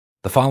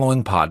The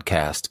following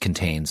podcast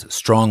contains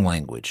strong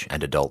language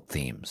and adult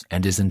themes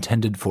and is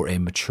intended for a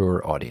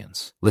mature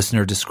audience.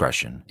 Listener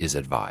discretion is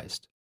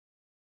advised.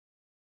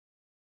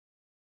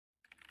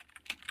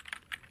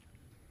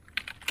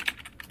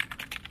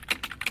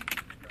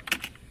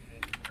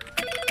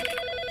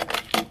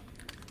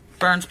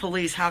 Burns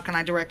Police, how can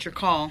I direct your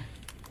call?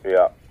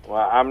 Yeah,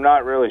 well, I'm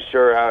not really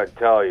sure how to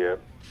tell you.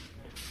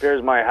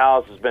 Appears my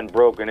house has been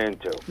broken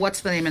into.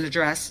 What's the name and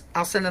address?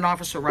 I'll send an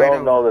officer right over.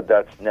 Don't know that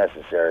that's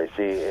necessary.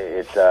 See,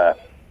 it's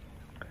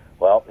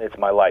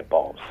my light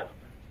bulbs.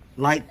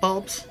 Light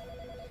bulbs?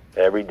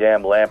 Every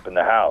damn lamp in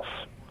the house,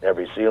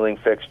 every ceiling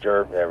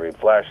fixture, every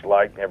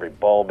flashlight, every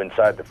bulb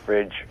inside the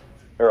fridge,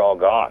 they're all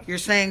gone. You're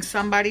saying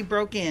somebody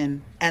broke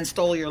in and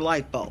stole your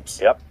light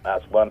bulbs? Yep,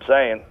 that's what I'm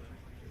saying.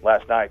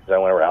 Last night, I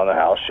went around the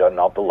house shutting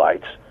off the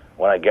lights.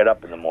 When I get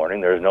up in the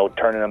morning, there's no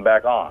turning them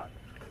back on.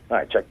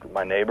 I checked with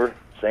my neighbor.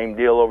 Same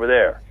deal over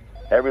there.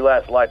 Every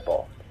last light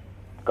bulb.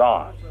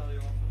 Gone.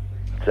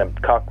 It's them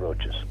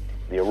cockroaches.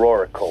 The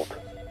Aurora cult.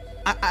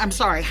 I'm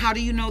sorry, how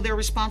do you know they're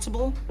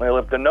responsible? I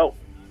left a note.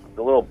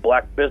 The little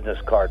black business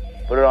card.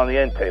 Put it on the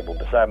end table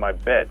beside my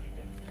bed.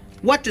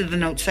 What did the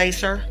note say,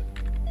 sir?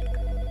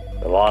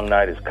 The long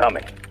night is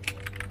coming.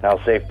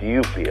 How safe do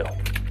you feel?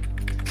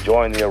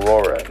 Join the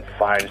Aurora and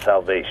find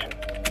salvation.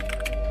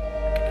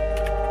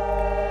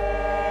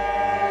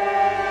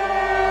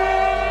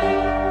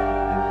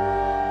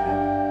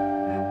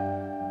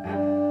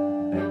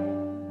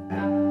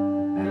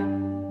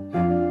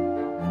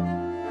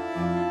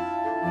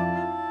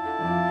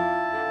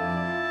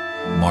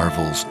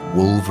 Marvel's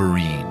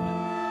Wolverine,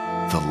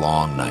 The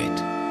Long Night.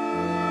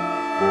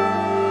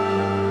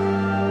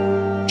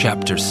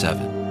 Chapter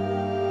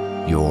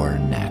 7, You're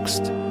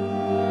Next.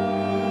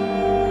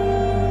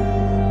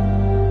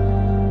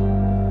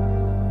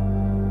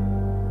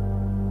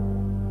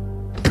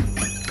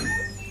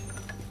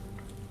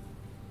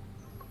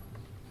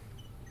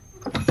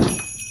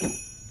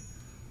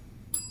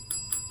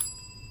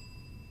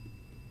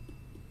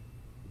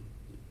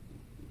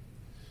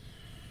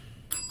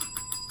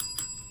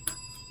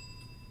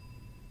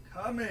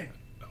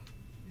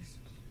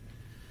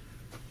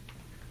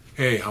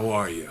 Hey, how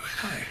are you?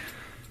 Hi.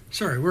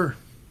 Sorry, we're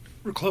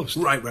closed.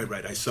 Right.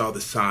 I saw the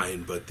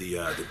sign, but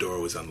the door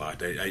was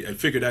unlocked. I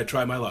figured I'd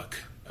try my luck.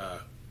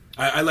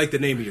 I like the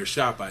name of your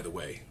shop, by the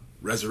way.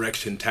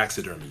 Resurrection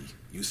Taxidermy.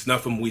 You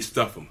snuff 'em, we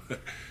stuff 'em.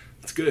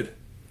 It's good.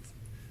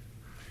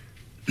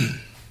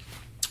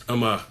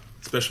 I'm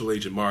Special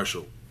Agent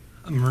Marshall.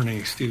 I'm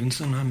Renee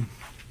Stevenson.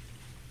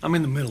 I'm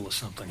in the middle of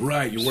something.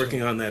 Right, you're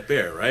working on that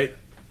bear, right?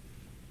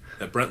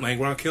 That Brent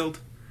Langrock killed?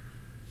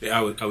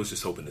 Yeah, I was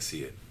just hoping to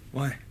see it.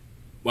 Why?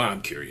 Well,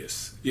 I'm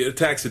curious. Yeah,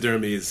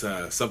 taxidermy is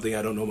something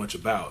I don't know much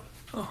about.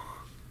 Oh.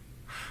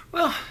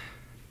 Well,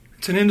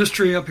 it's an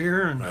industry up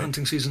here, and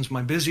hunting season's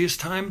my busiest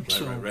time,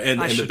 Right. And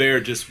the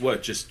bear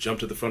just jumped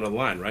to the front of the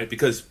line, right?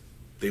 Because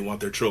they want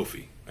their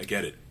trophy. I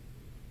get it.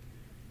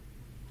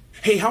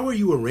 Hey, how are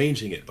you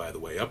arranging it, by the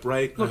way?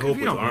 Upright? Look, I hope if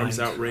you with don't arms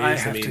mind,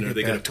 outraised. I mean, are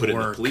they going to put it in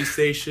the police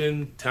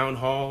station, town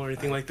hall, or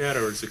anything like that?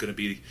 Or is it going to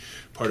be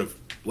part of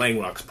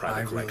Langrock's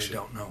private collection?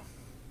 I really don't know.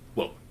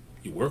 Well,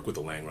 you work with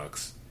the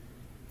Langrocks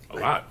a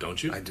lot,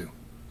 don't you? I do.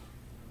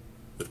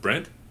 With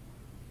Brent?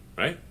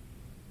 Right?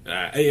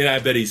 I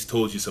bet he's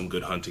told you some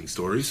good hunting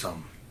stories.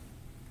 Some.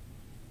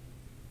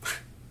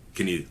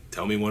 Can you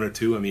tell me one or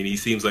two? I mean, he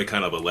seems like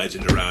kind of a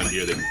legend around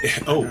here.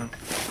 Oh,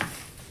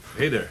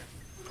 hey there.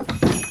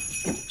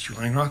 Mr.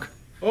 Langrock?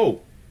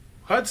 Oh,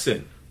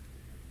 Hudson.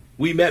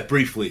 We met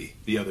briefly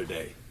the other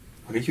day.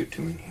 What are you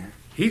doing here?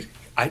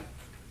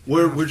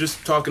 We're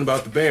just talking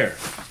about the bear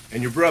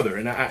and your brother,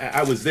 and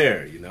I was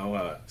there,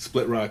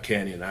 Split Rock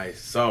Canyon. I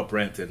saw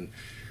Brent, and,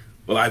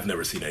 well, I've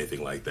never seen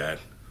anything like that.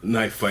 A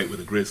knife fight with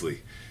a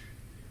grizzly.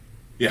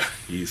 Yeah,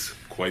 he's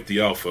quite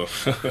the alpha.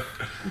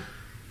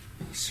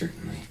 He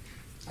certainly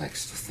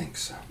likes to think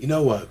so.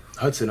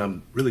 Hudson,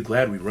 I'm really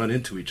glad we run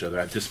into each other.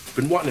 I've just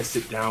been wanting to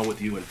sit down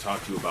with you and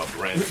talk to you about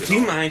Brent. Do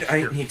you mind?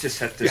 I need to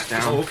set this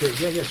down. Oh, okay.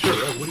 Yeah, sure.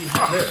 What do you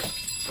have there?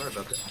 Sorry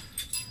about that.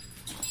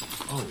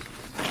 Oh.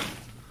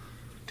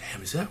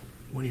 Damn, is that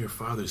one of your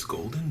father's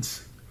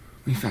Goldens?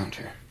 We found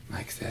her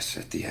like this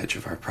at the edge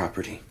of our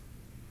property.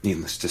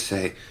 Needless to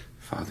say,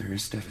 Father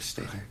is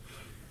devastated.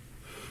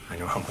 I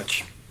know how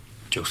much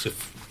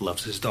Joseph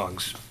loves his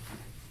dogs.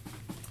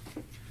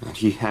 And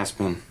he has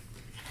been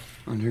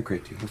under a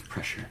great deal of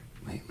pressure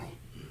lately.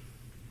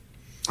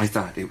 I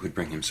thought it would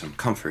bring him some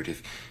comfort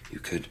if you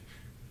could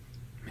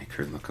make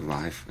her look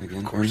alive again.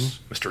 Of course,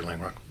 Mr.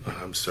 Langrock.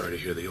 I'm sorry to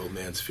hear the old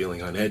man's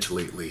feeling on edge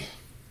lately.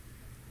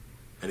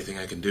 Anything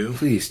I can do?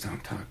 Please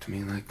don't talk to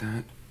me like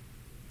that.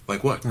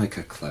 Like what? Like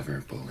a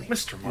clever bully.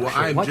 Mr. Marshall,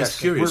 well, I'm just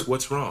curious.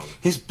 What's wrong?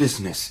 His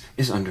business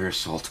is under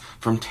assault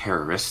from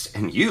terrorists,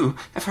 and you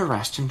have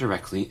harassed him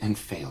directly and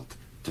failed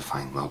to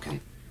find Logan.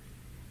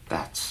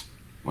 That's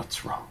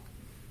what's wrong.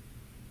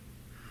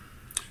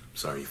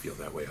 Sorry you feel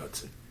that way,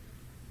 Hudson.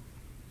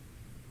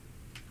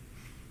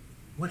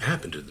 What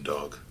happened to the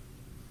dog?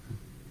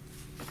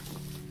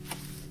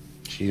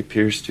 She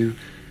appears to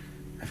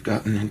have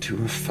gotten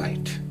into a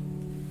fight.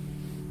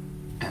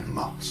 and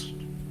lost.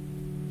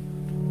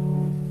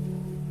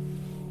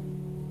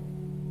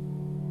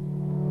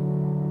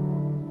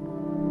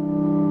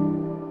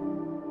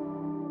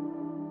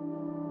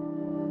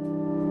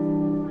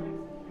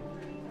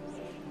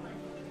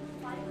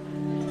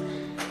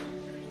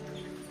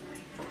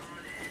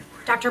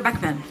 Dr.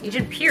 Beckman.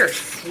 Agent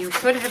Pierce, you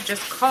could have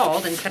just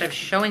called instead of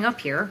showing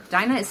up here.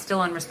 Dinah is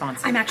still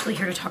unresponsive. I'm actually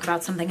here to talk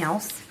about something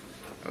else.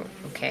 Oh,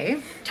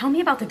 okay. Tell me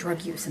about the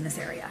drug use in this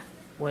area.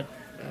 What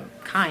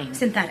kind?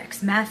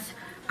 Synthetics. Meth,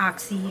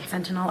 oxy,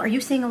 fentanyl. Are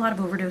you seeing a lot of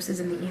overdoses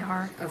in the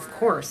ER? Of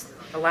course.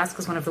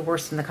 Alaska's one of the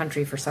worst in the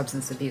country for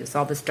substance abuse.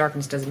 All this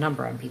darkness does a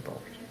number on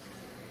people.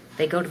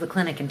 They go to the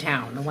clinic in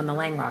town, the one the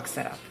Langrock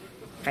set up.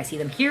 If I see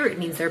them here, it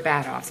means they're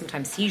bad off.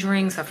 Sometimes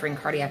seizuring, suffering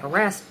cardiac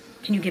arrest.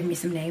 Can you give me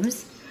some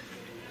names?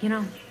 You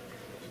know,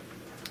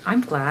 I'm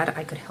glad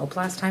I could help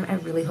last time. I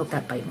really hope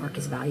that bite mark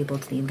is valuable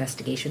to the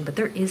investigation, but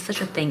there is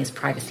such a thing as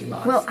privacy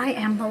laws. Well, I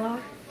am the law,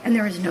 and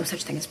there is no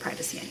such thing as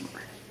privacy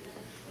anymore.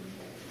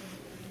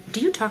 Do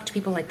you talk to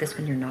people like this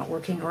when you're not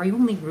working, or are you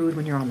only rude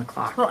when you're on the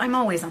clock? Well, I'm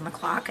always on the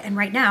clock, and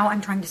right now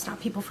I'm trying to stop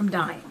people from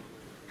dying.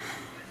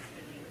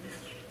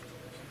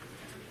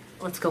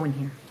 Let's go in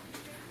here.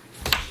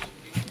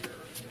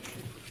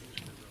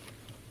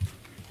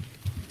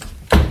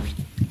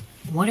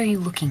 What are you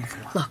looking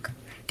for? Look.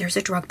 There's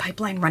a drug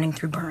pipeline running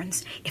through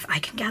Burns. If I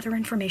can gather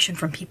information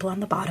from people on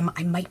the bottom,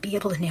 I might be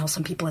able to nail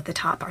some people at the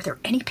top. Are there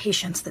any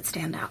patients that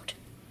stand out?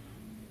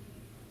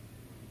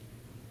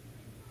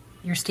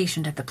 You're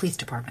stationed at the police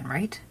department,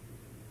 right?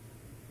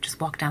 Just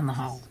walk down the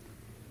hall.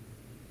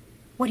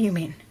 What do you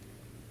mean?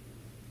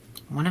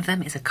 One of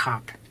them is a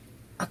cop.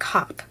 A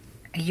cop?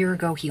 A year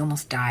ago, he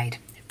almost died.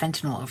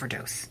 Fentanyl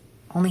overdose.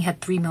 Only had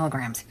 3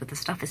 milligrams, but the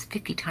stuff is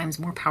 50 times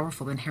more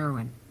powerful than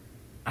heroin.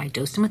 I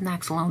dosed him with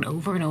Naxalone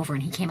over and over,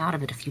 and he came out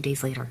of it a few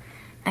days later.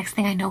 Next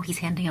thing I know, he's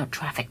handing out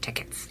traffic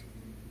tickets.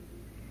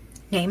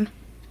 Name?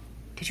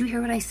 Did you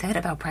hear what I said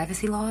about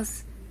privacy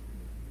laws?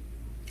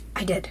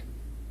 I did.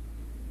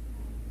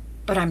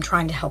 But I'm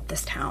trying to help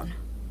this town.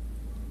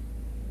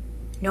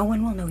 No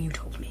one will know you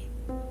told me.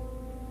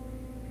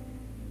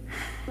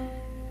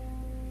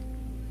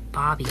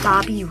 Bobby.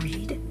 Bobby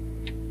Reed?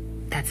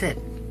 That's it.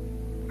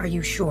 Are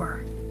you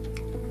sure?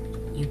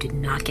 You did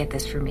not get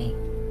this from me.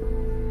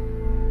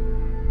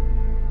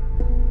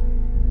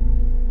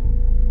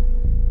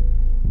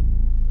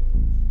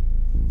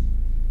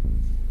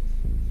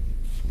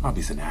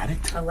 Bobby's an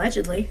addict?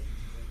 Allegedly.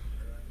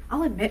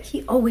 I'll admit,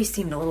 he always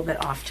seemed a little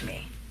bit off to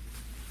me.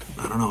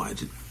 I don't know,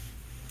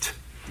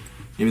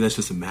 maybe that's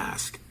just a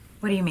mask.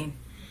 What do you mean?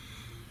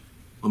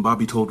 When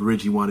Bobby told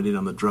Ridge he wanted in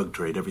on the drug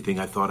trade, everything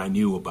I thought I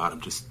knew about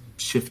him just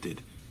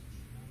shifted.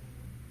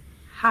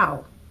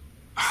 How?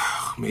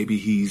 Maybe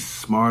he's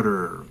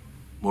smarter,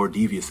 more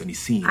devious than he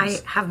seems. I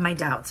have my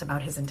doubts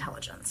about his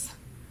intelligence.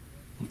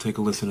 Well, take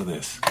a listen to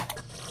this.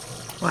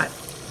 What?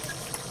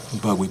 The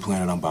bug we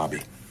planted on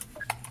Bobby.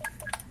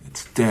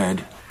 It's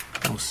dead,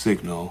 no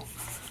signal,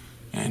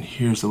 and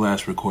here's the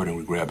last recording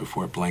we grabbed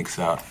before it blanks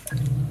out.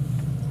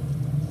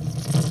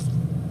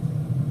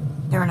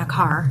 They're in a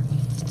car.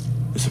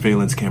 The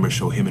surveillance cameras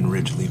show him and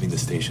Ridge leaving the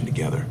station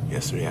together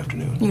yesterday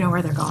afternoon. You know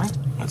where they're going?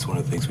 That's one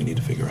of the things we need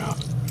to figure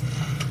out.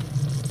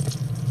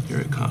 Here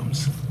it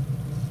comes.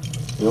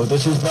 You know what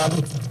this is,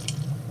 Bobby?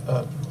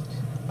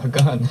 A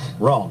gun.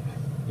 Wrong.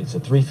 It's a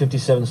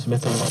 .357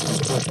 Smith &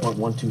 Wesson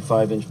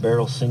 4.125-inch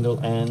barrel, single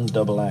and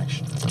double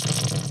action.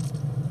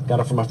 Got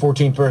it for my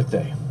 14th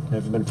birthday.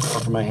 Never been far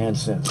from my hand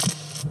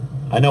since.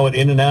 I know it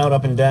in and out,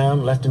 up and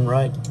down, left and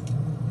right,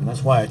 and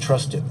that's why I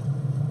trust it.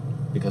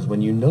 Because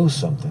when you know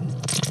something,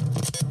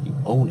 you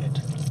own it.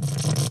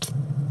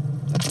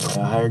 That's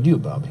why I hired you,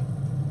 Bobby.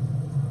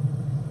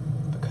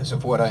 Because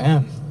of what I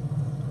am.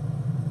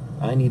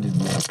 I needed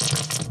men.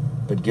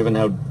 But given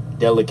how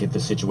delicate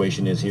the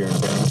situation is here in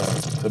Burns,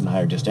 I couldn't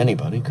hire just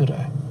anybody, could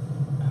I?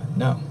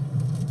 No.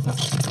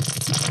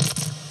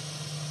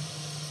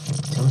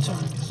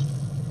 Sometimes,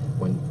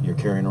 when you're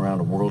carrying around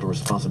a world of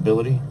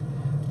responsibility,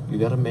 you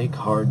gotta make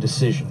hard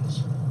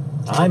decisions.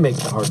 I make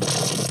the hard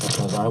decisions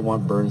because I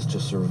want Burns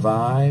to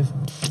survive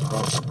and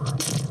prosper.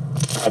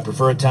 I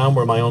prefer a town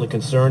where my only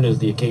concern is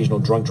the occasional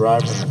drunk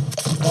driver.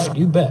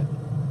 You bet.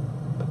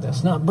 But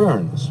that's not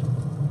Burns.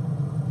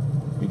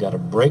 We gotta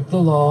break the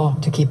law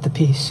To keep the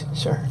peace,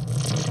 sir.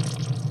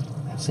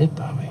 That's it,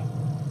 Bobby.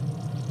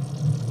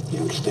 You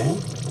understand?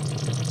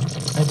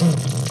 I do.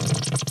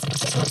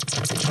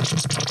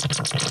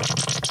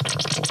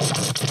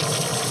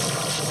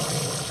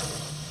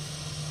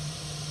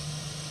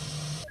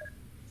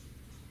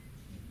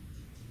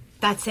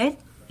 That's it?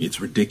 It's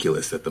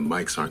ridiculous that the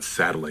mics aren't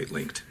satellite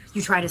linked.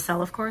 You try to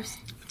sell, of course?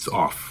 It's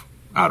off,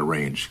 out of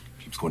range.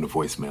 Keeps going to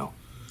voicemail.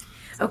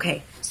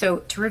 Okay, so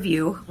to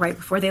review, right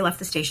before they left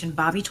the station,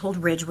 Bobby told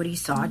Ridge what he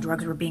saw.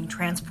 Drugs were being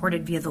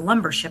transported via the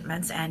lumber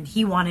shipments, and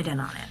he wanted in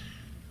on it.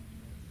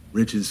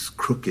 Ridge is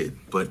crooked,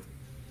 but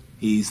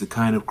he's the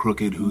kind of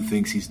crooked who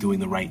thinks he's doing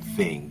the right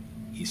thing.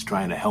 He's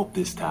trying to help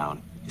this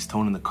town. His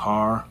tone in the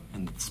car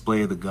and the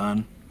display of the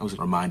gun, that was a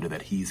reminder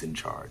that he's in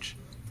charge.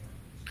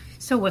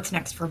 So what's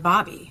next for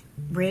Bobby?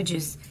 Ridge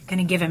is going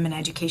to give him an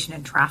education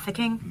in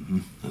trafficking? Mm-hmm.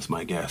 That's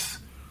my guess.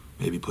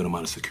 Maybe put him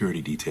on a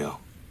security detail.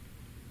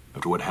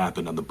 After what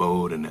happened on the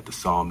boat and at the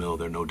sawmill,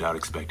 they're no doubt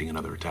expecting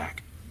another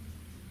attack.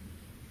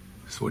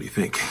 So what do you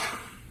think?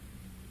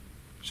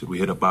 Should we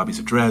hit up Bobby's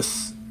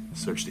address,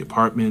 search the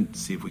apartment,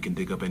 see if we can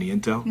dig up any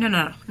intel? No,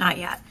 not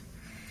yet.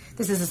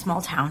 This is a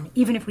small town.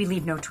 Even if we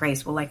leave no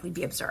trace, we'll likely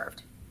be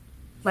observed.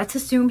 Let's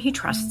assume he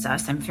trusts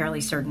us. I'm fairly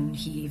certain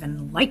he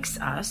even likes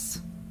us.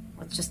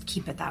 Let's just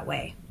keep it that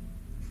way.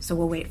 So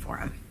we'll wait for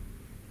him.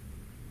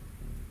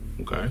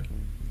 Okay.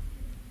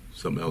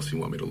 Something else you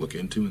want me to look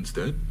into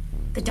instead?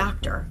 The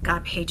doctor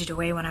got paged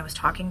away when I was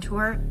talking to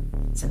her.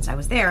 Since I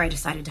was there, I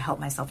decided to help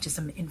myself to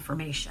some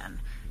information.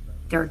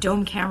 There are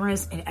dome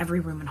cameras in every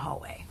room and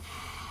hallway.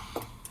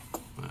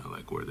 I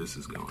like where this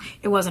is going.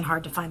 It wasn't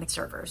hard to find the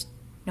servers.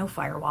 No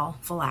firewall,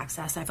 full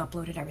access. I've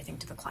uploaded everything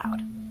to the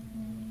cloud.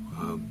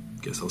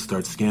 Guess I'll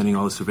start scanning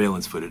all the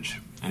surveillance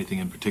footage. Anything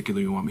in particular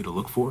you want me to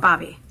look for?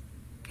 Bobby,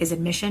 his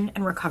admission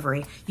and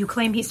recovery. You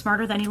claim he's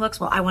smarter than he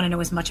looks? Well, I want to know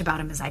as much about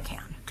him as I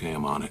can. Okay,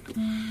 I'm on it.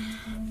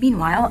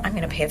 Meanwhile, I'm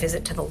going to pay a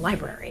visit to the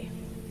library.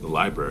 The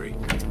library?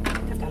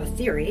 I've got a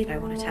theory that I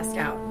want to test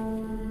out.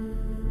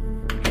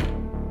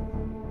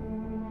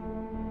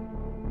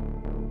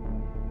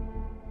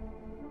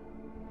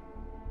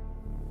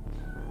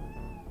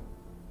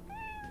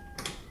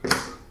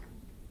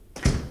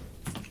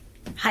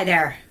 Hi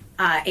there,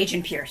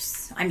 Agent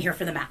Pierce. I'm here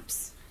for the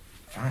maps.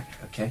 Fine,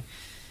 okay.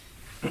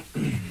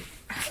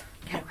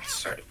 Get away.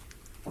 Sorry.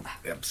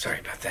 I'm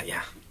sorry about that,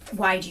 yeah.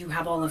 Why do you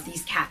have all of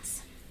these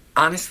cats?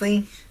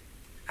 Honestly,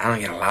 I don't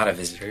get a lot of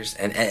visitors.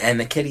 And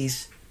the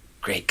kitties,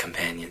 great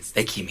companions.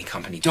 They keep me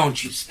company.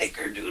 Don't you,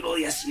 Snickerdoodle?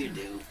 Yes, you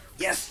do.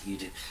 Yes, you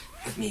do.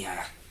 Let me,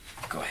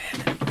 go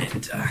ahead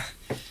and,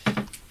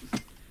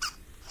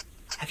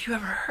 Have you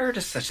ever heard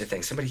of such a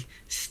thing? Somebody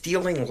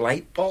stealing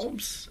light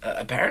bulbs?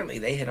 Apparently,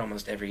 they hit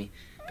almost every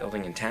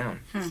building in town.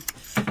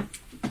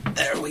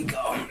 There we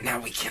go. Now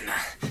we can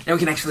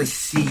actually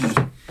see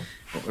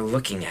what we're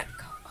looking at.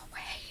 Go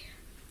away.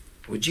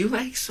 Would you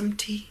like some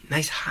tea?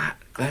 Nice hot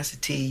glass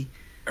of tea.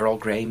 Earl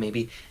Grey,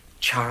 maybe.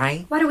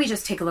 Chai? Why don't we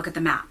just take a look at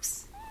the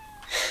maps?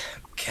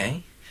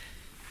 Okay.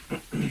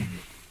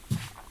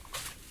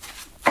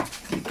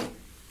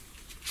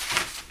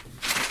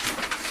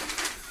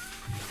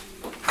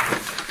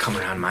 Come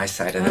around my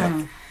side of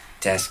the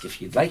desk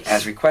if you'd like.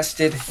 As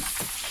requested,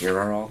 here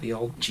are all the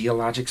old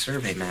geologic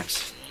survey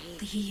maps.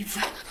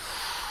 Leave.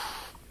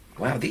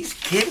 Wow, these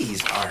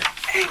kitties are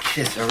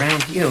anxious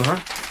around you, huh?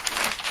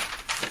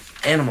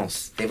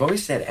 Animals. They've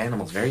always said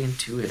animals, very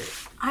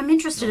intuitive. I'm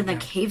interested in the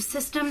cave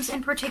systems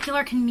in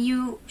particular. Can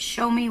you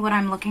show me what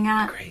I'm looking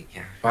at? Great,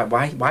 yeah.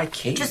 Why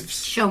caves? Just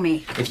show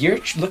me. If you're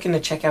looking to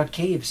check out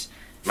caves,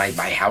 my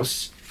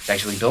house is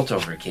actually built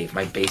over a cave.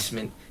 My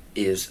basement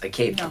is a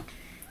cave. No.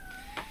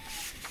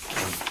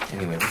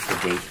 Anyway,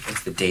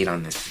 what's the date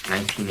on this?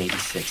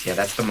 1986. Yeah,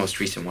 that's the most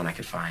recent one I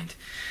could find.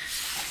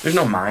 There's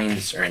no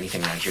mines or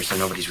anything around here, so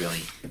nobody's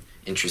really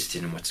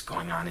interested in what's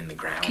going on in the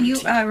ground. Can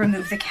you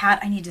remove the cat?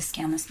 I need to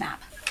scan this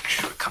map.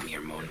 Sure, come here,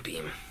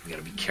 Moonbeam. We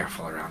gotta be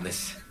careful around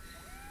this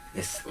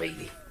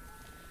lady.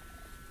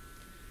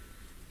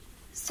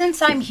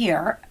 Since I'm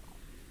here,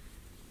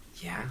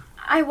 Yeah?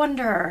 I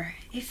wonder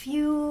if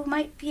you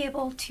might be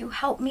able to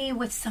help me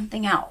with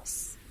something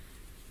else.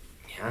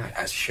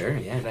 Yeah, sure,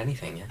 yeah,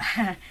 anything,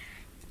 yeah.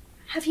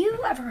 Have you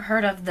ever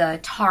heard of the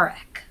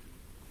Tarek?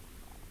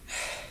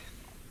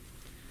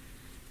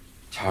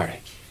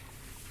 Tarek.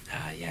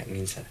 Yeah, it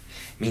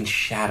means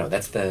shadow.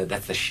 That's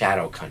the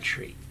shadow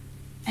country.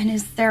 And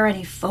is there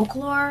any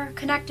folklore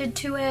connected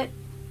to it?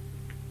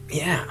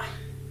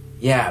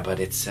 Yeah, but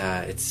its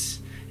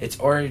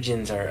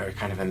origins are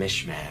kind of a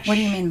mishmash. What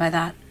do you mean by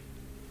that?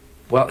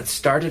 Well, it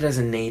started as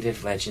a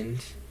native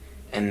legend,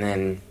 and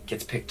then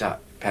gets picked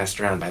up, passed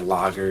around by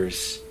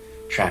loggers,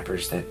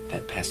 trappers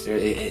that passed through.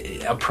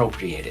 It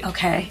appropriated.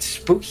 Okay. It's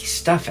spooky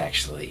stuff,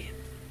 actually.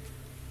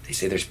 They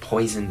say there's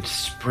poisoned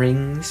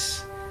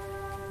springs,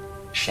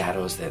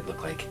 shadows that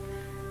look like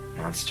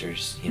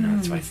monsters. You know,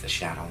 that's why it's the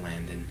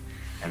Shadowland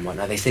and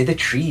whatnot. They say the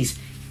trees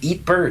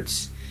eat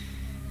birds.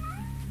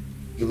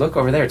 You look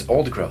over there, it's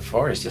old growth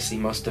forest. You'll see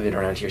most of it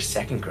around here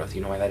second growth.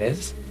 You know why that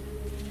is?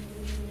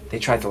 They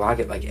tried to log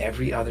it like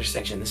every other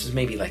section. This is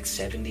maybe like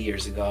 70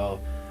 years ago,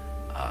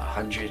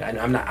 100.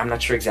 I'm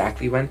not sure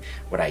exactly when.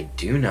 What I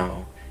do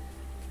know,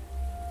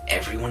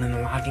 everyone in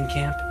the logging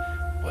camp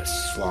was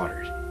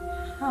slaughtered.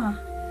 Huh.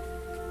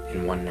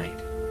 In one night.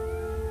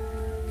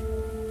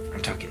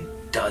 I'm talking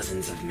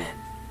dozens of men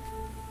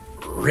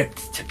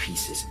ripped to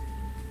pieces.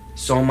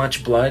 So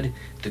much blood,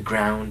 the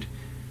ground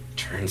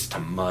turns to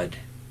mud.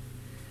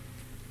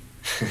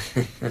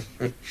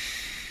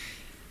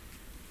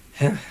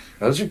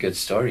 Those are good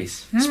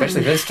stories.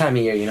 Especially this time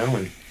of year, you know,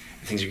 when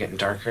things are getting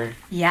darker.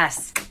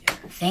 Yes. Yeah.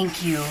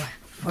 Thank you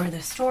for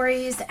the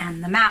stories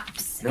and the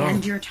maps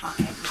and your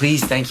time.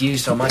 Please, thank you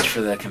so much for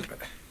the...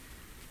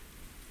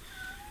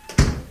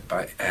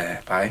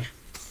 Bye.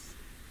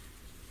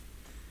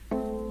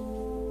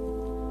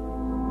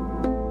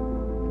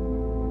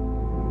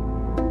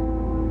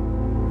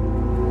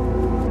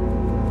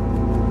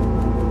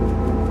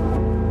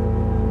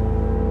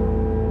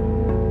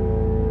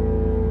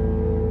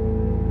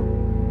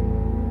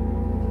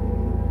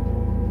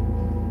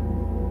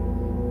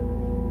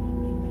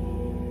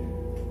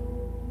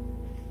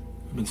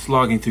 I've been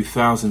slogging through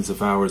thousands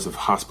of hours of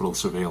hospital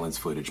surveillance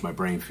footage. My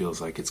brain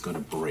feels like it's gonna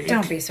break.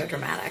 Don't be so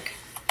dramatic.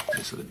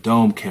 Okay, so the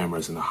dome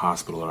cameras in the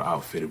hospital are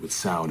outfitted with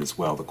sound as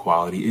well. The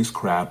quality is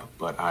crap,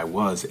 but I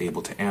was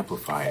able to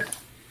amplify it.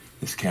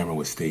 This camera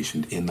was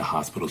stationed in the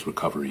hospital's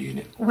recovery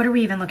unit. What are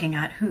we even looking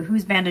at?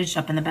 Who's bandaged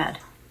up in the bed?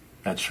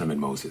 That's Sherman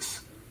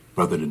Moses,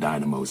 brother to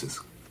Dinah Moses.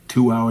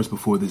 2 hours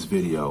before this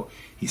video,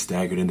 he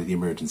staggered into the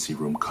emergency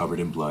room covered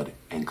in blood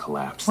and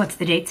collapsed. What's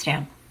the date,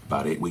 Stan?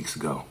 About 8 weeks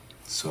ago.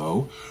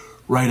 So,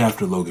 right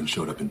after Logan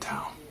showed up in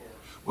town.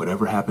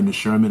 Whatever happened to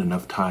Sherman,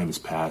 enough time has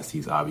passed.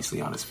 He's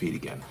obviously on his feet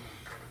again.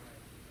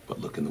 But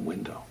look in the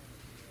window.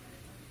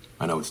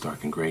 I know it's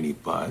dark and grainy,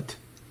 but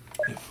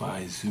if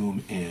I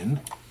zoom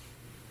in...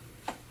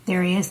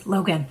 There he is,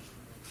 Logan.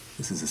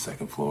 This is the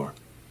second floor.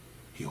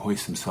 He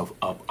hoists himself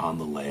up on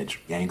the ledge,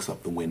 yanks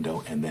up the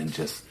window, and then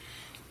just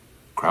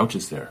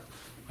crouches there,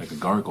 like a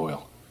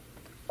gargoyle.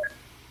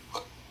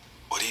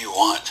 What do you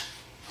want?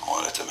 I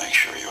wanted to make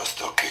sure you were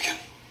still kicking.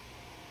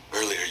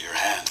 Earlier, your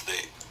hands,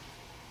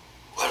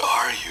 What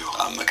are you?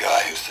 I'm the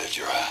guy who saved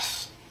your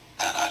ass.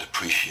 And I'd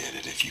appreciate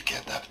it if you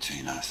kept that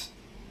between us.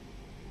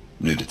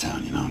 New to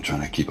town, you know, I'm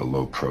trying to keep a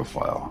low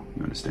profile.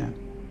 You understand?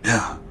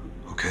 Yeah,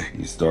 okay.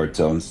 You start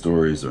telling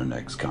stories, our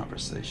next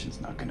conversation's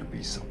not gonna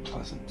be so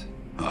pleasant.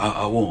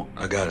 I won't.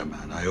 I got it,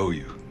 man. I owe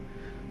you.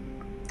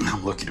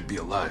 I'm lucky to be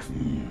alive.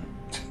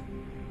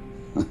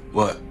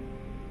 What?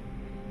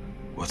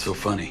 What's so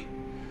funny?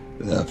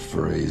 That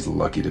phrase,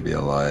 lucky to be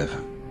alive.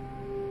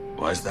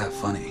 Why is that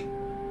funny?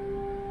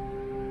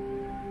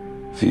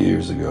 A few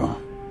years ago,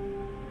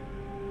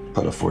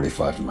 put a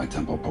 45 to my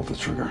temple, pulled the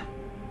trigger.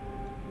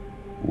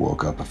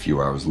 Woke up a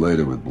few hours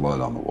later with blood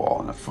on the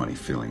wall and a funny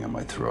feeling in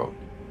my throat.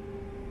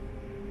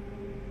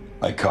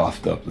 I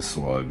coughed up the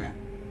slug.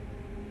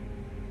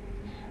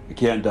 I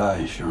can't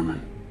die,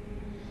 Sherman.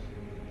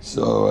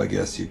 So I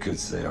guess you could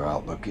say our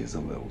outlook is a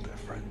little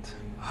different.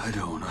 I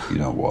don't know. You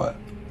know what?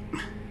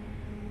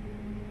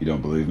 You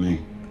don't believe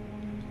me?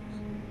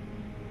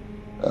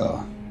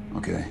 Oh,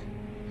 okay.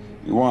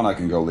 You want, I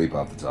can go leap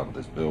off the top of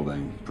this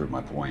building, prove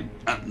my point.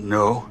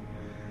 No.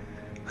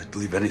 I'd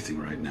believe anything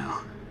right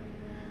now.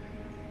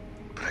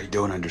 But I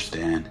don't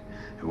understand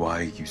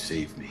why you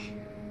saved me.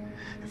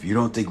 If you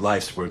don't think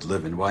life's worth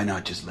living, why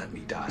not just let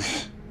me die?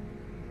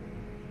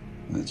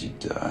 Let you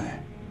die?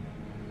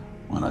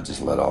 Why not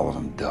just let all of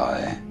them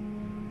die?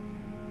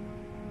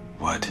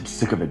 What? I'm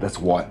sick of it, that's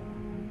what.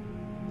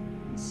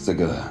 I'm sick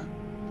of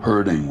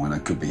hurting when I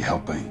could be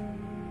helping.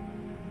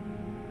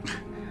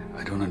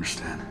 I don't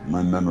understand.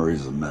 My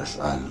memory's a mess.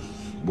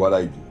 What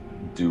I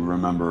do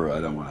remember, I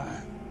don't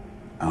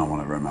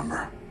want to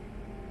remember.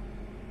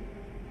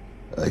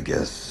 I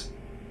guess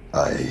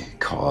I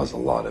cause a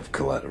lot of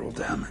collateral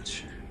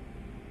damage.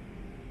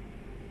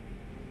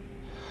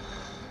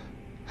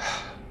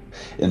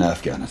 In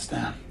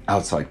Afghanistan,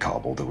 outside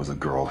Kabul, there was a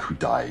girl who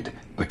died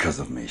because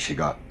of me. She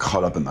got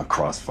caught up in the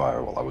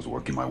crossfire while I was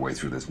working my way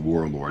through this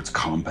warlord's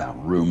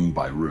compound, room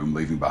by room,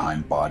 leaving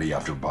behind body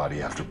after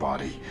body after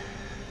body.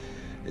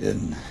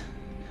 In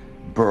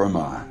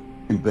Burma,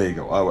 in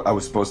Bago, I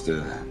was supposed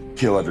to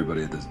kill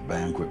everybody at this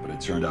banquet, but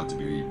it turned out to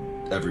be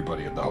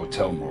everybody at the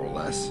hotel, more or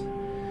less.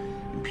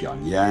 In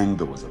Pyongyang,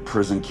 there was a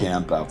prison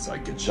camp.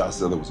 Outside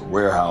Kinshasa, there was a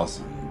warehouse,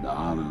 and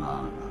on and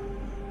on.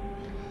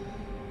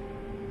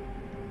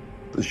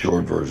 The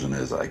short version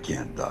is I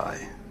can't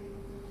die.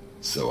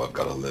 So I've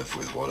got to live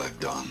with what I've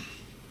done.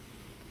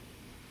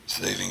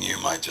 Saving you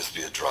might just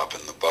be a drop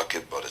in the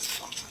bucket, but it's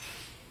something.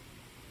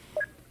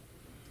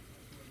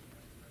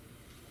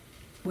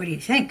 What do you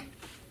think?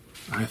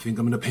 I think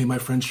I'm going to pay my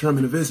friend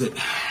Sherman a visit.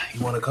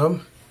 You want to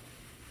come?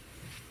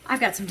 I've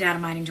got some data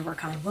mining to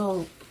work on.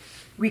 We'll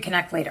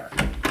reconnect later.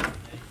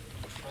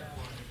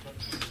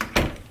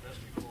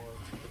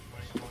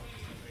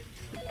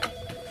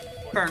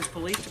 Burns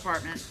Police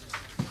Department.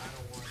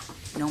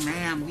 No,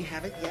 ma'am, we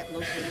haven't yet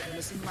located the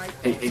missing light.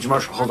 Hey,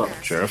 Marshal, hold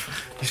up.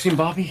 Sheriff? You seen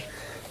Bobby?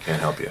 Can't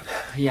help you.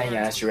 Yeah,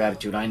 that's your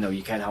attitude. I know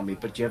you can't help me,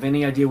 but do you have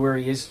any idea where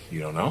he is? You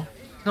don't know?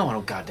 No, I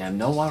don't goddamn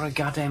know. Why would I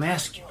goddamn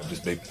ask you?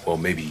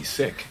 Maybe he's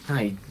sick. No,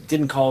 he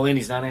didn't call in.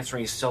 He's not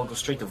answering his cell. Go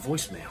straight to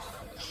voicemail.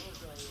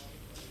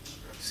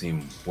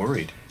 Seem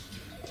worried.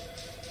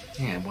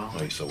 Yeah, well...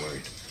 Why are you so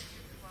worried?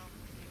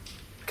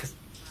 Because,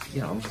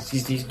 you know,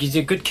 he's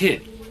a good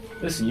kid.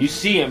 Listen, you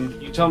see him,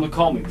 you tell him to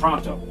call me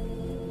pronto.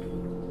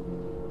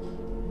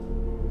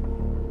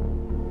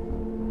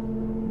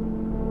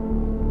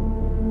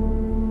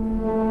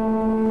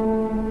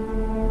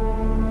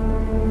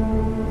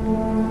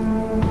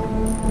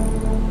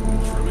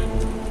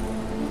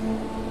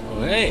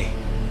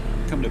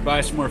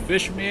 Buy some more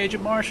fish from me,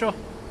 Agent Marshall?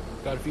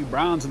 Got a few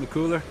browns in the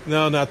cooler?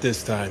 No, not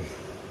this time.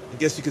 I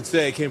guess you could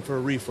say I came for a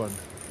refund.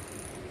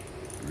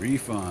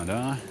 Refund,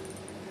 huh?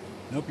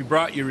 Hope you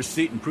brought your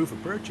receipt and proof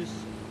of purchase.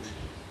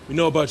 We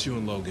know about you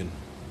and Logan.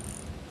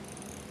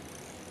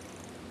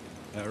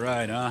 That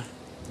right, huh?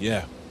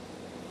 Yeah.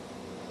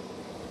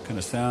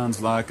 Kinda sounds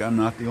like I'm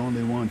not the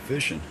only one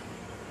fishing.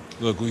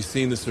 Look, we've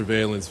seen the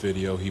surveillance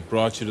video. He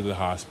brought you to the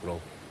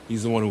hospital.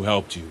 He's the one who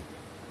helped you.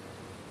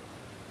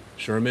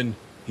 Sherman,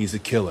 he's a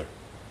killer.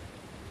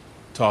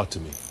 Talk to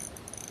me.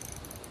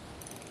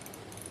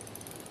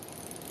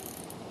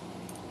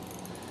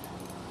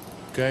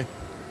 Okay?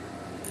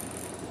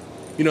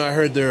 You know, I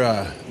heard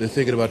they're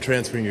thinking about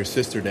transferring your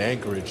sister to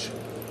Anchorage.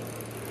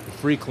 A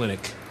free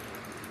clinic.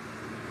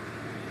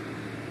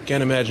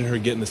 Can't imagine her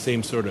getting the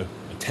same sort of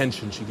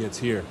attention she gets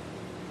here.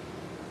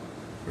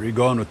 Where are you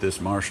going with this,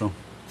 Marshal?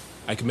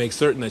 I can make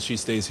certain that she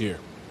stays here.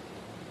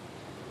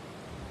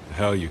 The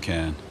hell you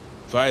can.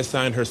 If I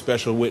assign her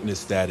special witness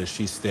status,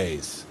 she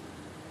stays.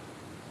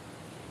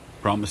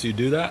 Promise you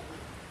do that?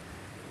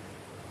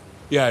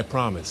 Yeah, I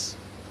promise.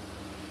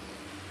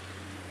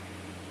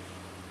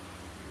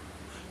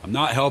 I'm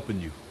not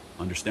helping you,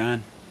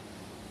 understand?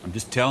 I'm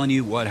just telling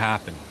you what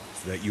happened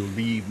so that you'll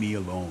leave me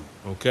alone.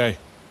 Okay.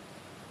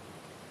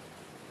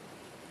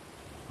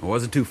 I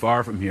wasn't too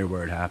far from here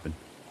where it happened.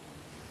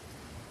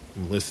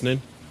 I'm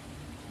listening.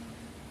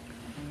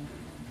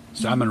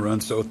 Salmon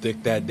run so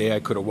thick that day I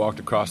could have walked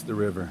across the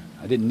river.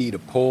 I didn't need a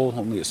pole,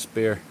 only a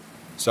spear.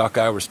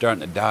 Sockeye were starting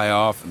to die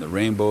off, and the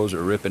rainbows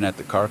were ripping at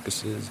the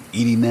carcasses,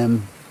 eating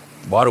them.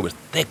 The water was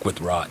thick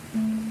with rot.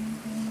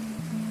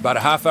 About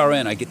a half hour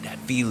in, I get that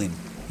feeling.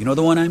 You know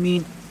the one I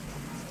mean?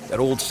 That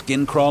old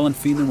skin-crawling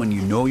feeling when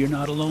you know you're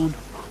not alone?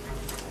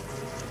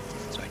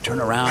 So I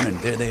turn around, and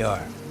there they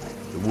are,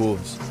 the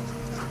wolves.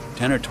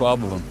 10 or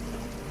 12 of them,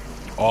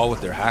 all with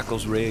their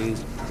hackles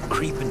raised,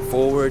 creeping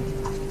forward,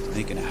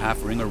 making a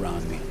half ring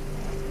around me.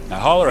 I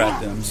holler at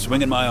them,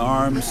 swinging my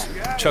arms,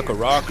 chuck a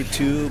rock or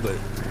two, but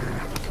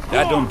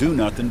that don't do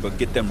nothing but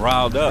get them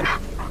riled up.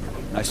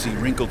 And I see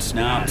wrinkled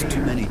snouts,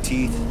 too many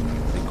teeth,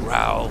 they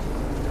growl.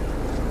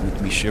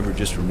 Make me shiver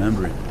just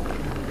remembering.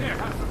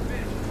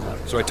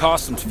 So I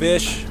toss some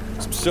fish,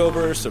 some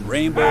silver, some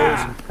rainbows.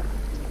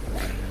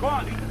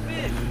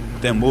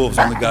 Them wolves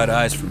only got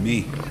eyes for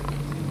me.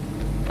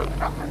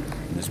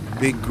 And this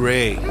big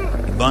gray,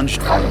 he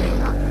lunged for me.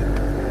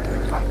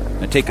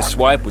 I take a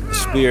swipe with the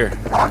spear.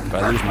 If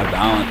I lose my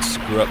balance,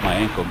 screw up my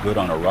ankle good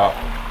on a rock,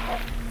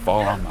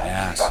 fall on my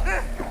ass.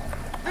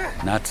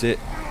 And that's it.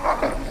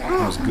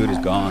 I'm as good as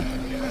gone.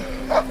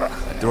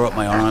 I throw up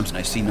my arms and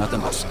I see nothing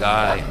but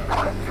sky,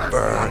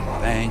 burr,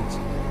 and bangs.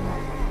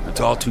 It's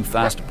all too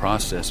fast to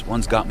process.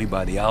 One's got me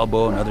by the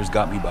elbow, another's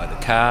got me by the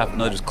calf,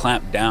 another's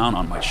clamped down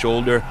on my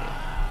shoulder.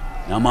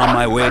 And I'm on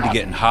my way to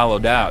getting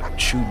hollowed out,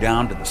 chewed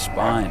down to the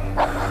spine.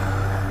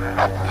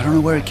 I don't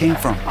know where it came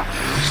from.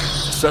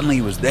 Suddenly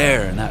he was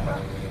there, and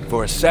that,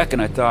 for a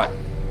second I thought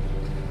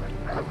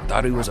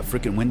he was a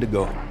freaking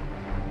Wendigo.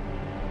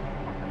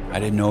 I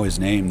didn't know his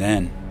name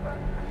then.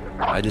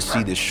 I just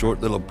see this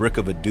short little brick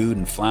of a dude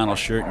in flannel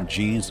shirt and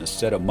jeans and a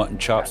set of mutton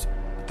chops.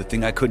 But the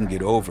thing I couldn't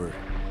get over,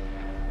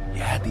 he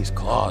had these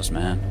claws,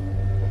 man.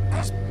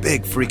 These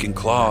big freaking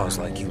claws,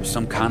 like he was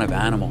some kind of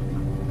animal.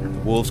 The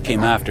wolves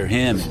came after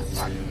him,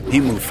 and he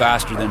moved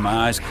faster than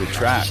my eyes could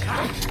track.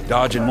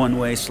 Dodging one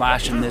way,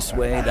 slashing this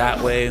way,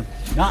 that way.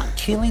 Not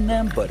killing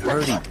them, but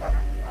hurting.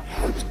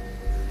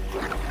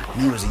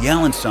 And he was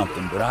yelling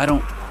something, but I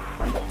don't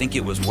think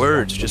it was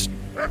words, just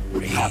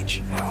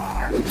rage.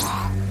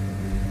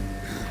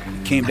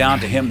 It came down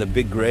to him, the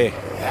big gray.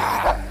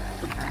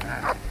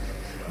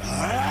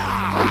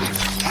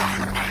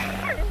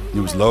 It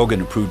was Logan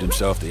who proved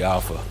himself the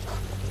alpha.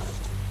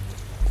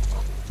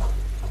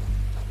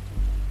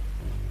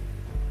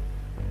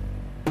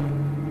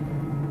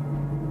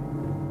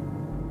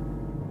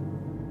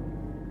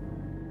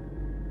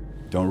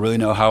 Don't really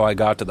know how I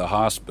got to the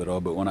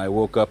hospital, but when I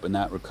woke up in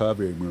that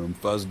recovery room,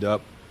 fuzzed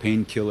up,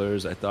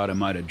 painkillers, I thought I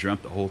might have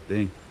dreamt the whole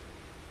thing.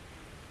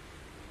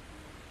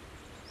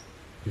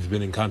 You've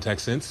been in contact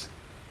since?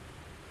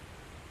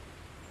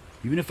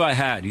 Even if I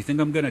had, you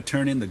think I'm gonna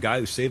turn in the guy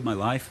who saved my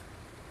life?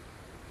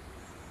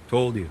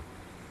 Told you.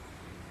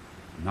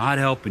 I'm not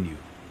helping you.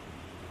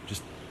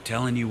 Just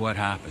telling you what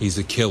happened. He's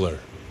a killer.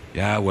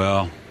 Yeah,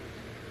 well,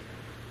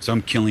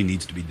 some killing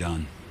needs to be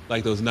done.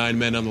 Like those 9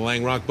 men on the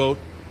Langrock boat?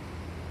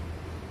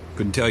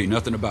 Couldn't tell you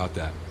nothing about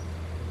that.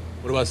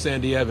 What about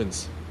Sandy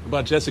Evans? What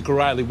about Jessica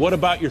Riley? What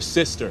about your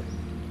sister?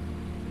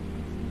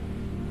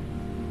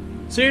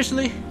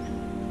 Seriously?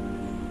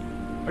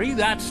 Are you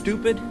that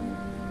stupid?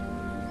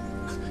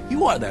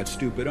 You are that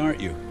stupid, aren't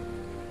you?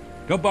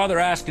 Don't bother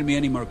asking me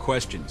any more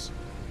questions.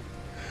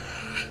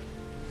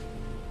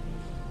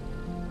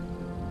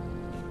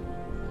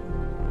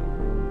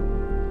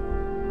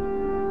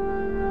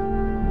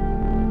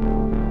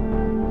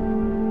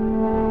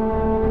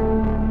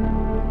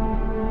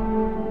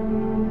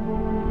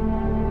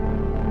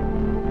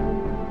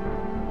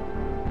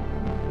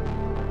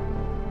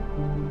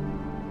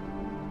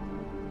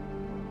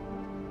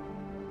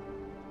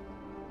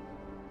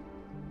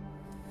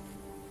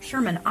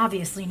 Sherman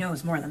obviously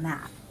knows more than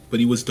that. But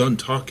he was done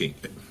talking.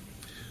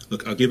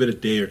 Look, I'll give it a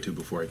day or two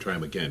before I try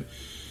him again.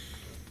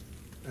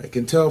 I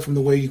can tell from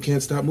the way you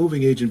can't stop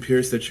moving, Agent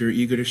Pierce, that you're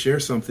eager to share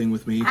something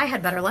with me. I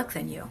had better luck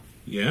than you.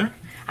 Yeah?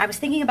 I was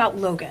thinking about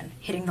Logan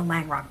hitting the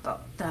Langrock boat.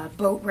 The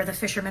boat where the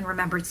fisherman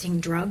remembered seeing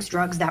drugs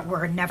that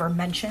were never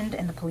mentioned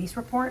in the police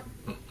report.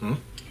 Mm-hmm.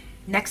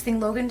 Next thing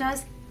Logan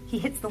does, he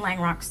hits the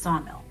Langrock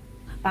sawmill.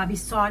 Bobby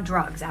saw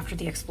drugs after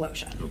the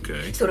explosion.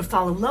 Okay. So to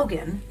follow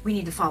Logan, we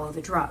need to follow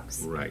the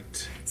drugs.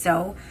 Right.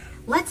 So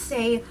let's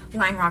say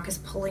Langrock is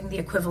pulling the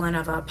equivalent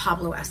of a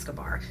Pablo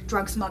Escobar,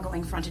 drug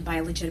smuggling fronted by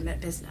a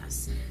legitimate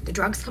business. The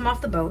drugs come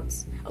off the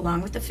boats,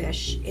 along with the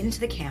fish, into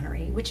the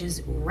cannery, which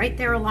is right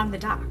there along the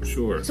docks.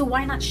 Sure. So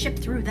why not ship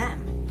through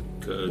them?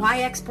 'Cause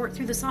Why export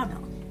through the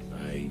sawmill?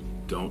 I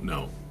don't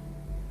know.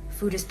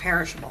 Food is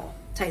perishable,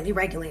 tightly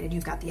regulated.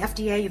 You've got the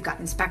FDA, you've got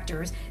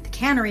inspectors. The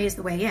cannery is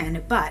the way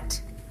in,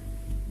 but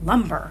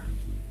lumber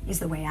is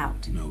the way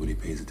out. Nobody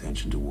pays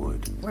attention to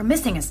wood. We're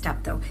missing a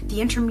step, though,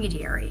 the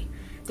intermediary.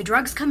 The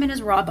drugs come in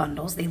as raw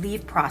bundles. They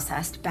leave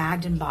processed,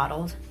 bagged, and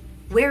bottled.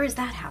 Where is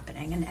that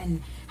happening?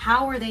 And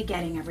how are they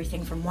getting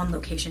everything from one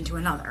location to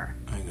another?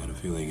 I got a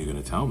feeling you're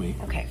going to tell me.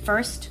 Okay,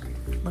 first,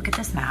 look at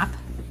this map.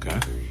 Okay.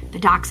 The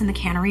docks and the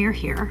cannery are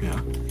here. Yeah.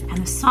 And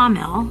the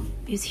sawmill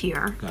is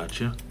here.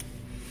 Gotcha.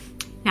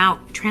 Now,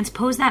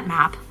 transpose that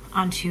map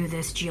onto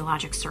this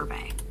geologic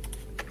survey.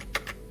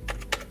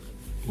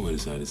 What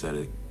is that? Is that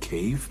a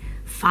cave?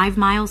 5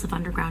 miles of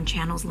underground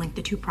channels link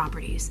the two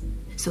properties.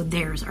 So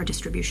there's our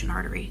distribution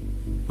artery.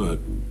 But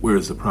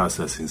where's the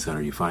processing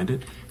center? You find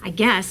it? I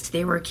guessed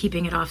they were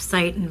keeping it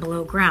off-site and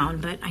below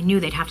ground, but I knew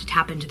they'd have to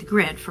tap into the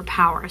grid for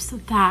power. So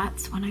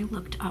that's when I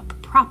looked up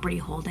property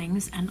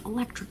holdings and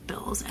electric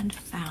bills and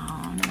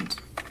found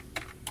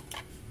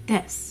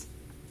this.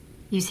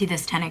 You see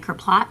this 10-acre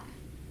plot?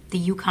 The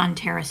Yukon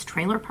Terrace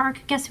Trailer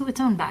Park? Guess who it's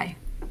owned by?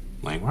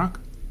 Langrock?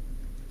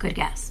 Good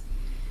guess.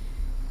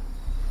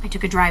 I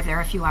took a drive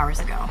there a few hours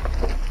ago.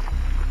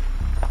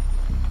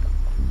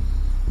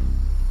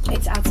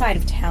 It's outside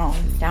of town,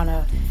 down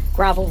a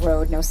gravel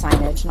road, no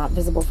signage, not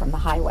visible from the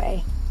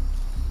highway.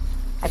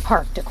 I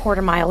parked a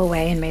quarter mile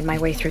away and made my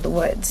way through the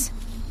woods.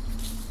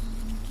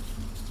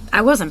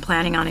 I wasn't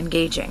planning on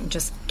engaging,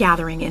 just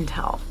gathering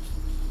intel.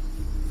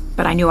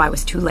 But I knew I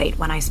was too late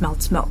when I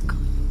smelled smoke.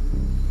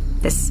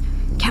 This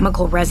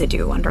chemical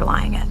residue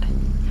underlying it.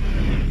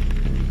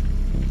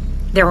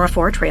 There were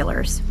 4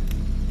 trailers.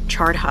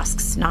 Charred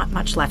husks, not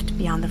much left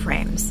beyond the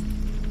frames.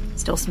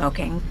 Still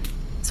smoking,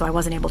 so I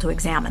wasn't able to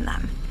examine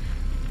them.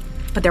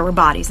 But there were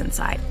bodies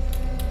inside.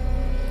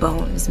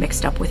 Bones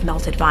mixed up with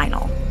melted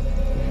vinyl.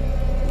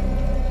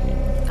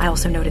 I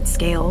also noted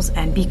scales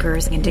and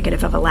beakers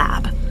indicative of a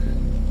lab.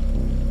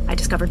 I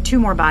discovered 2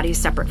 more bodies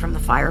separate from the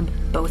fire,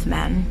 both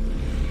men.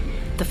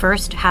 The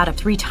first had a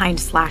 3-tined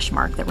slash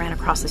mark that ran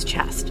across his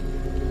chest.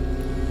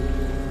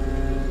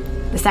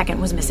 The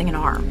second was missing an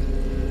arm.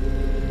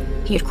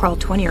 He had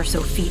crawled 20 or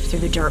so feet through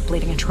the dirt,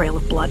 leaving a trail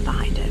of blood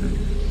behind him.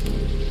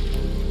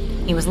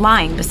 He was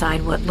lying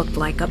beside what looked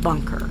like a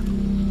bunker.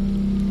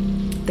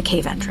 The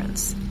cave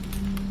entrance.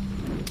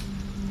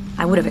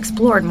 I would have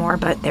explored more,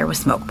 but there was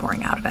smoke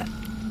pouring out of it.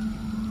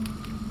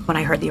 When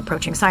I heard the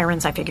approaching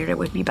sirens, I figured it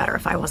would be better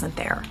if I wasn't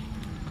there.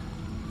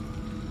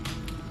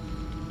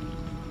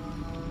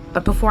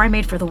 But before I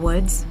made for the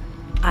woods,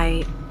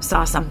 I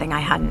saw something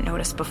I hadn't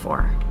noticed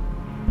before.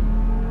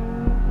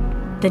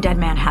 The dead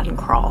man hadn't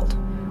crawled.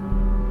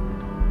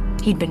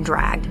 He'd been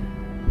dragged.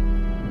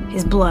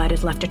 His blood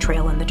had left a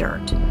trail in the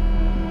dirt.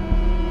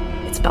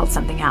 It spelled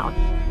something out.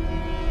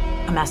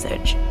 A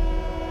message.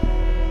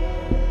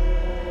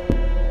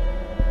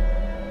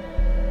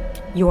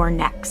 You're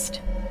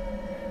next.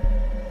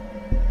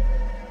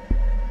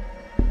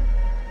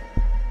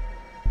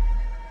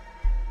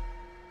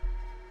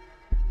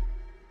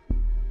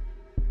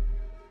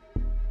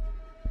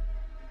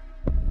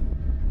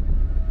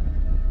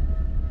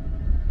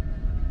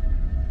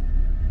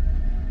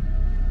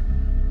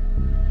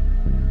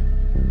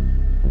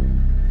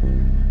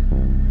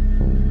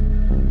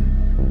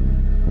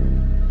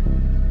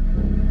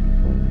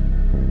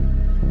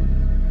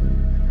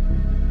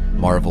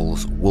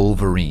 Marvel's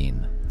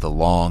Wolverine, The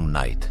Long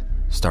Night,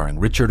 starring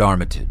Richard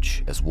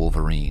Armitage as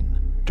Wolverine,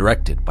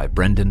 directed by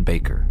Brendan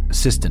Baker,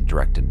 assistant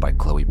directed by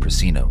Chloe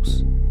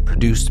Prasinos,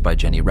 produced by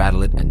Jenny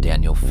Radelet and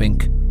Daniel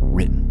Fink,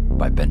 written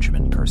by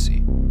Benjamin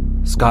Percy.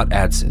 Scott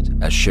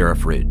Adsit as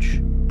Sheriff Ridge,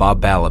 Bob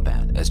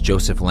Balaban as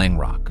Joseph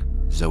Langrock,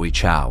 Zoe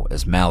Chao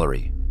as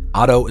Mallory,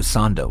 Otto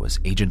Essandoh as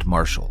Agent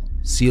Marshall,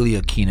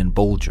 Celia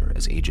Keenan-Bolger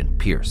as Agent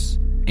Pierce,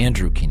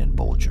 Andrew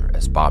Keenan-Bolger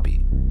as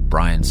Bobby,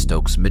 Brian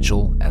Stokes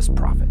Mitchell as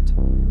Prophet,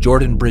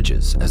 Jordan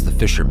Bridges as the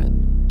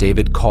Fisherman,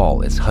 David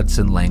Call as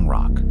Hudson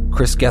Langrock,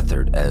 Chris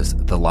Gethard as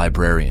the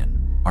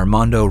Librarian,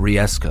 Armando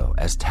Riesco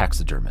as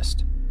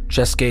Taxidermist,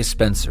 Cheske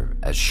Spencer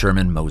as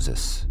Sherman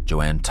Moses,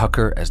 Joanne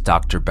Tucker as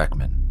Dr.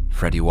 Beckman,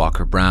 Freddie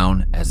Walker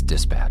Brown as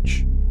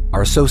Dispatch.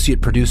 Our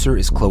associate producer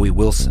is Chloe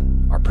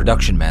Wilson. Our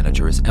production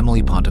manager is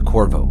Emily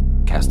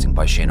Pontecorvo, casting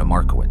by Shayna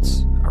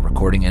Markowitz. Our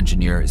recording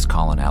engineer is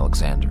Colin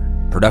Alexander.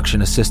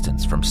 Production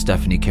assistance from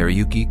Stephanie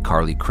Kariuki,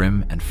 Carly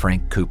Krim, and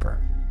Frank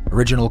Cooper.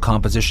 Original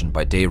composition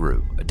by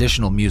Dayru.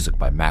 Additional music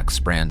by Max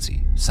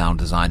Spranzi. Sound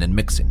design and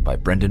mixing by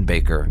Brendan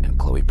Baker and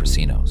Chloe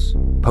Prasinos.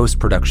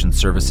 Post-production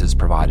services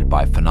provided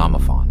by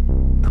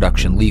Phenomophon.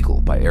 Production legal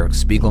by Eric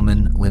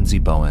Spiegelman, Lindsay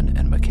Bowen,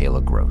 and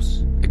Michaela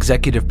Gross.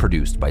 Executive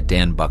produced by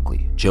Dan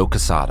Buckley, Joe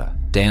Casada,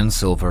 Dan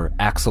Silver,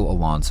 Axel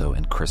Alonso,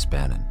 and Chris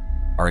Bannon.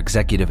 Our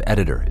executive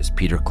editor is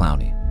Peter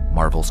Clowney.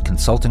 Marvel's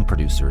consulting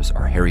producers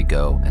are Harry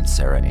Goh and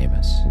Sarah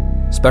Amos.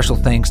 Special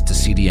thanks to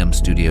CDM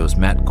Studios,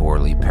 Matt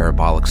Gorley,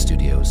 Parabolic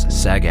Studios,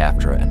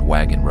 SAG-AFTRA, and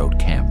Wagon Road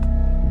Camp.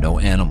 No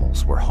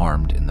animals were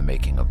harmed in the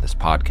making of this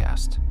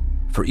podcast.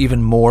 For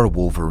even more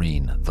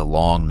Wolverine, The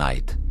Long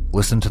Night,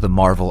 listen to the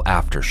Marvel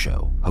After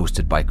Show,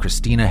 hosted by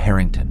Christina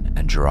Harrington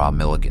and Gerard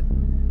Milligan.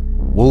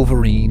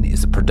 Wolverine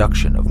is a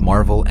production of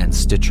Marvel and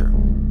Stitcher,